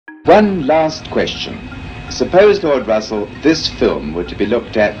One last question. Suppose, Lord Russell, this film were to be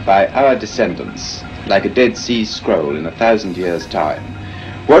looked at by our descendants, like a Dead Sea Scroll in 1,000 years' time.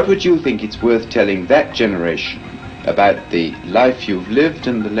 What would you think it's worth telling that generation about the life you've lived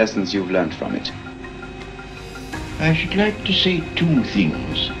and the lessons you've learned from it? I should like to say two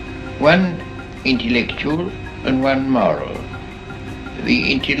things. One intellectual and one moral.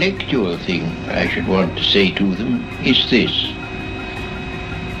 The intellectual thing I should want to say to them is this.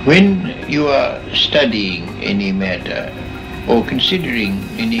 When you are studying any matter or considering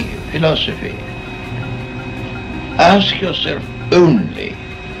any philosophy, ask yourself only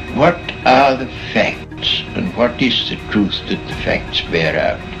what are the facts and what is the truth that the facts bear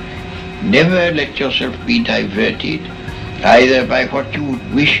out. Never let yourself be diverted either by what you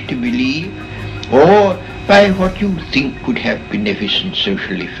would wish to believe or by what you think would have beneficent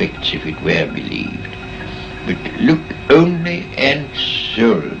social effects if it were believed. But look only and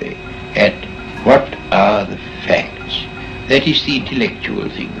solely at what are the facts. That is the intellectual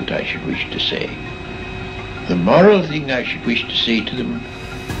thing that I should wish to say. The moral thing I should wish to say to them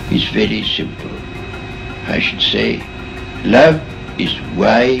is very simple. I should say, love is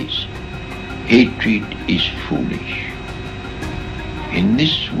wise, hatred is foolish. In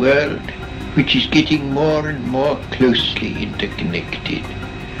this world, which is getting more and more closely interconnected,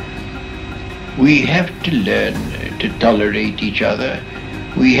 we have to learn to tolerate each other.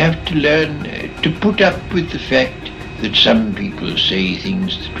 We have to learn to put up with the fact that some people say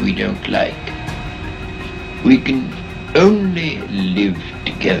things that we don't like. We can only live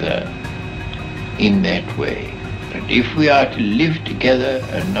together in that way. And if we are to live together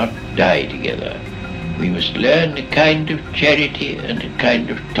and not die together, we must learn a kind of charity and a kind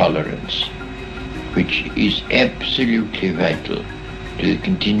of tolerance, which is absolutely vital to the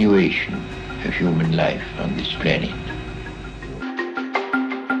continuation of human life on this planet.